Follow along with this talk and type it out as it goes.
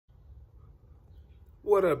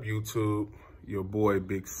What up, YouTube? Your boy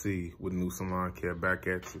Big C with Newson Lawn Care back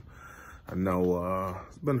at you. I know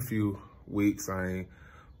it's been a few weeks I ain't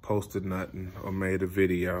posted nothing or made a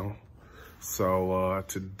video. So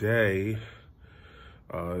today,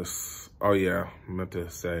 I meant to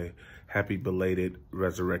say happy belated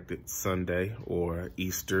Resurrected Sunday or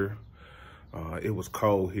Easter. It was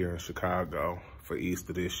cold here in Chicago for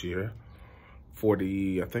Easter this year.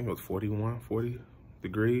 I think it was 40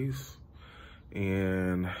 degrees.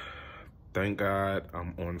 And thank God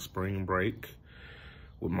I'm on spring break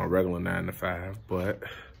with my regular 9 to 5, but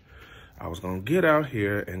I was gonna get out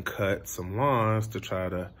here and cut some lawns to try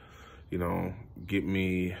to, get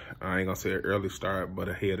me, I ain't gonna say an early start, but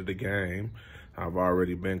ahead of the game. I've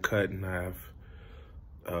already been cutting.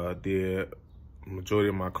 Majority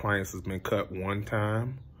of my clients has been cut one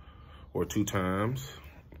time or two times.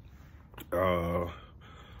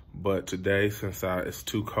 But today, since it's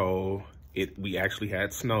too cold, we actually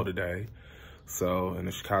had snow today. So in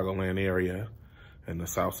the Chicagoland area, in the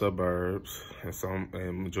south suburbs,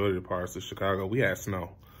 and majority of the parts of Chicago, we had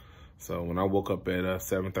snow. So when I woke up at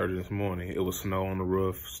 7:30 this morning, it was snow on the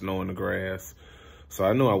roof, snow in the grass. So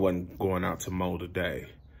I knew I wasn't going out to mow today.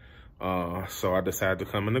 So I decided to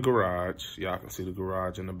come in the garage. Y'all can see the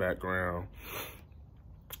garage in the background.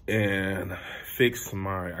 And fix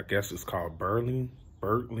my, I guess it's called Brinly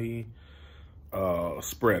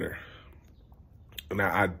spreader. Now,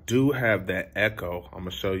 I do have that Echo. I'm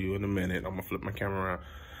going to show you in a minute. I'm going to flip my camera around.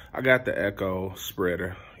 I got the Echo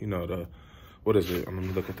spreader. What is it? I'm going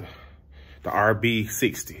to look at the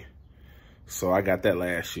RB60. So I got that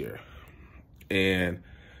last year. And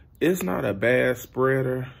it's not a bad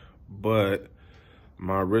spreader, but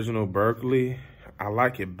my original Berkeley, I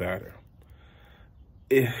like it better.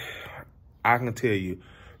 I can tell you,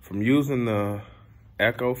 from using the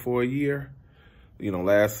Echo for a year,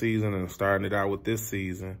 last season and starting it out with this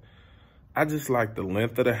season, I just like the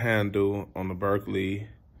length of the handle on the Berkeley,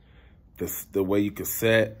 the way you can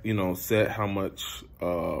set how much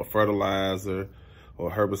fertilizer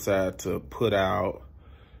or herbicide to put out,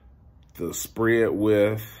 the spread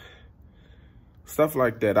width, stuff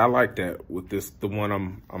like that. I like that with the one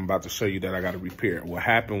I'm about to show you that I got to repair. What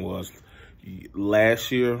happened was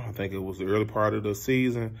last year, I think it was the early part of the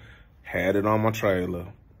season, had it on my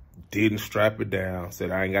trailer, didn't strap it down,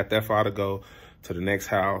 said I ain't got that far to go to the next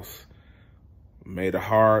house, made a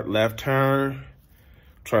hard left turn,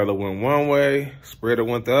 trailer went one way, spreader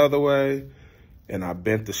went the other way, and I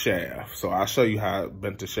bent the shaft. So I'll show you how I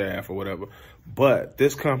bent the shaft or whatever. But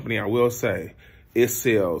this company, I will say, it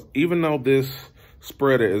sells, even though this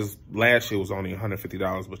spreader last year was only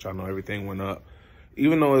 $150, which I know everything went up,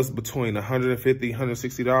 even though it's between $150,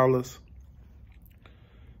 $160,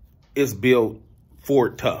 it's built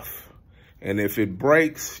Ford tough. And if it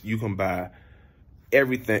breaks, you can buy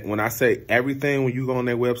everything. When I say everything, when you go on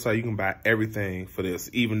their website, you can buy everything for this,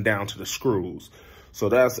 even down to the screws. So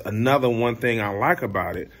that's another one thing I like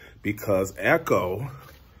about it, because Echo,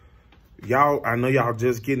 I know y'all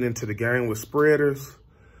just getting into the game with spreaders,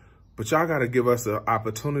 but y'all got to give us an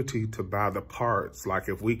opportunity to buy the parts. Like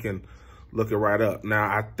if we can look it right up.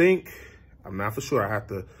 Now, I'm not for sure, I have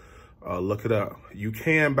to look it up. You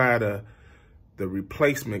can buy the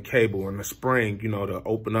replacement cable and the spring, to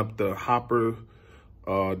open up the hopper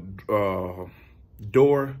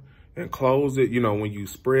door and close it. When you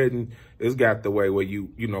spreading, it's got the way where you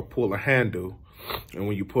pull a handle, and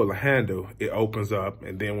when you pull a handle, it opens up,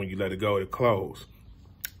 and then when you let it go, it closes.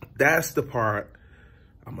 That's the part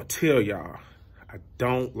I'm gonna tell y'all I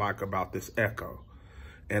don't like about this Echo.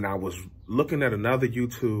 And I was looking at another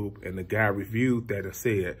YouTube, and the guy reviewed that and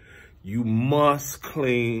said, you must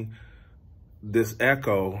clean this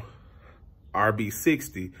Echo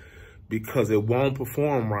RB60 because it won't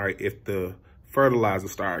perform right if the fertilizer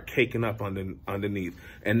start caking up underneath.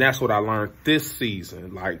 And that's what I learned this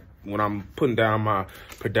season. Like when I'm putting down my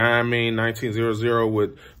Podiamine 1900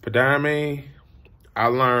 with Podiamine, I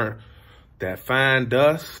learned that fine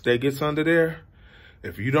dust that gets under there,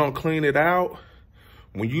 if you don't clean it out,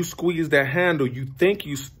 when you squeeze that handle, you think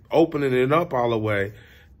you opening it up all the way,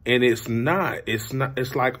 and it's not. It's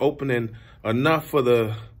like opening enough for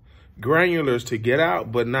the granulars to get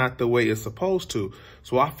out, but not the way it's supposed to.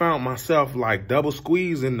 So I found myself like double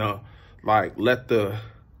squeezing let the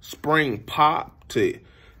spring pop to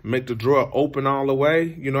make the drawer open all the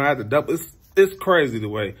way. I had to double. It's crazy the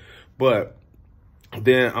way. But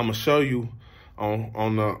then I'm gonna show you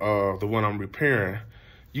on the one I'm repairing.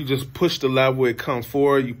 You just push the lever, it comes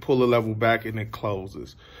forward, you pull the lever back, and it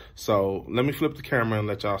closes. So let me flip the camera and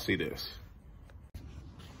let y'all see this.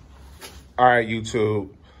 All right,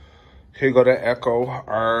 YouTube. Here go the Echo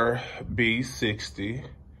RB60.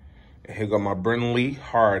 And here go my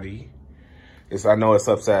Brinly-Hardy. I know it's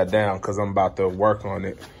upside down because I'm about to work on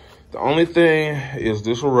it. The only thing is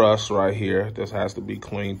this rust right here. This has to be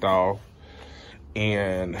cleaned off.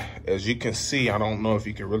 And as you can see, I don't know if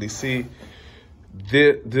you can really see,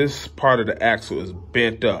 this part of the axle is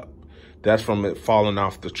bent up. That's from it falling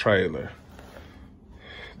off the trailer.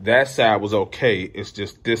 That side was okay. It's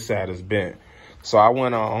just this side is bent. So I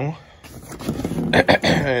went on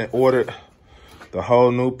and ordered the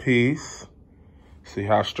whole new piece. See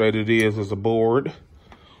how straight it is as a board.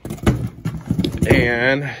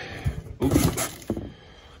 And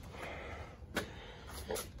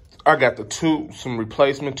I got the tube, some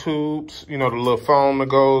replacement tubes. You know, the little foam that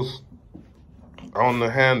goes on the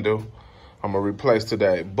handle. I'm gonna replace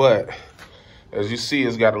today. But as you see,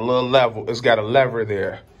 it's got a little level. It's got a lever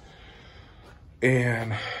there.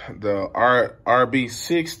 And the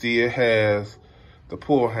RB60, it has the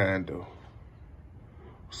pull handle.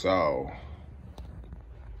 So,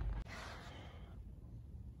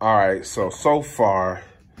 all right, so far,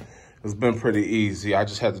 it's been pretty easy. I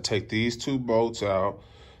just had to take these two bolts out,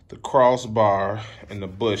 the crossbar and the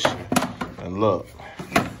bushing. And look,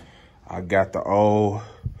 I got the old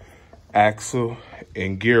axle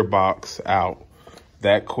and gearbox out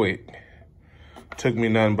that quick. Took me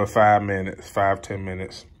nothing but 5 minutes, 5-10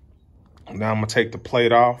 minutes. Now I'm gonna take the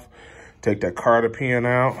plate off, take that carter pin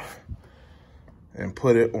out, and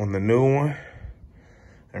put it on the new one,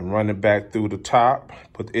 and run it back through the top.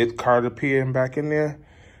 Put the carter pin back in there,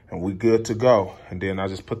 and we good to go. And then I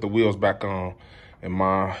just put the wheels back on, and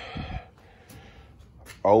my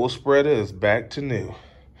old spreader is back to new.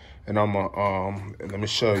 And I'm gonna, let me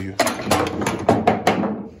show you.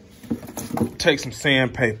 Take some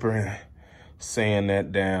sandpaper and sand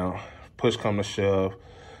that down. Push come to shove,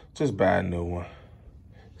 just buy a new one.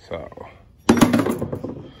 So,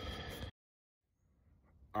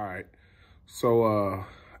 all right. So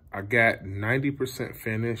I got 90%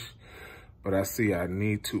 finished, but I see I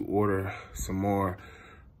need to order some more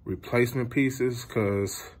replacement pieces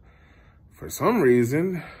because for some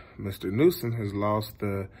reason, Mr. Newson has lost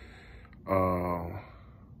the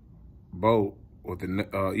bolt, or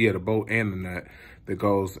the bolt and the nut that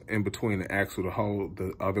goes in between the axle to hold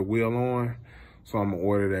the other wheel on. So I'm gonna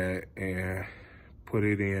order that and put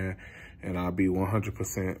it in, and I'll be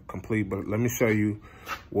 100% complete. But let me show you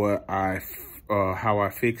what how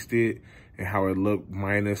I fixed it and how it looked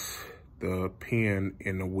minus the pin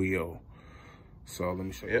in the wheel. So let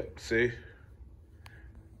me show you. Yep, see?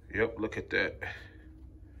 Yep, look at that.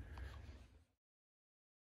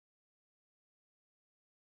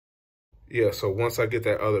 Yeah, so once I get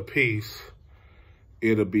that other piece,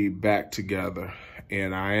 it'll be back together.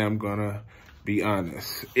 And I am gonna be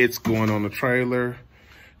honest, it's going on the trailer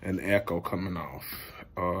and Echo coming off.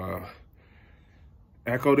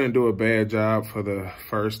 Echo didn't do a bad job for the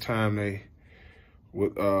first time they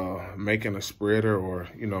with making a spreader, or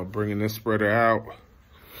you know, bringing this spreader out,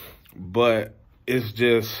 but it's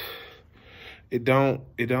just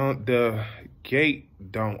the gate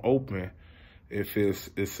don't open if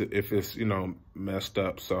it's you know, messed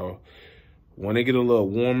up. So when it get a little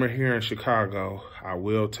warmer here in Chicago, I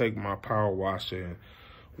will take my power washer and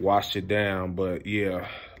wash it down. But yeah,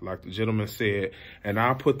 like the gentleman said, and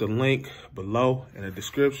I'll put the link below in the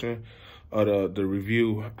description of the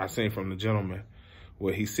review I seen from the gentleman,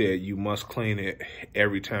 where he said you must clean it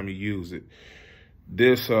every time you use it.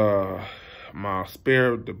 This my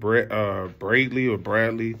spare, the Bradley,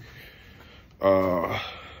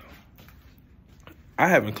 I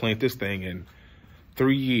haven't cleaned this thing in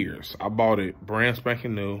 3 years. I bought it brand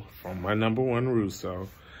spanking new from my #1 Russo,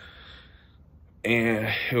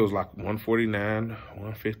 and it was like $149,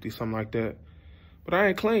 $150, something like that. But I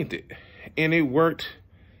ain't cleaned it, and it worked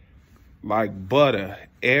like butter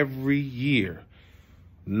every year.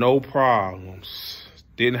 No problems.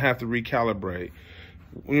 Didn't have to recalibrate.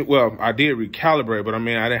 Well, I did recalibrate, but I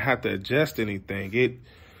mean, I didn't have to adjust anything. It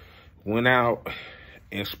went out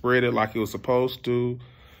and spread it like it was supposed to.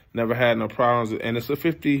 Never had no problems. And it's a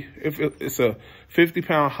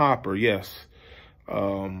 50-pound hopper, yes.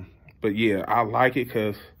 But yeah, I like it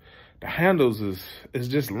because the handles is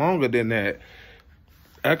just longer than that.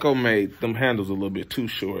 Echo made them handles a little bit too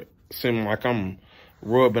short. Seeming like I'm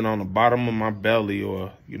rubbing on the bottom of my belly,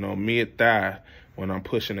 or, you know, mid-thigh when I'm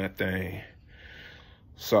pushing that thing.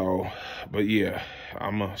 So, but yeah,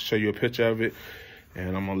 I'm going to show you a picture of it,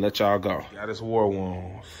 and I'm going to let y'all go. Got its war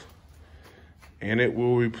wounds, and it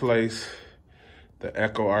will replace the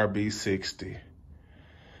Echo RB60.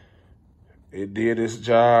 It did its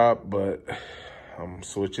job, but I'm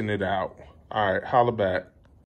switching it out. All right, holla back.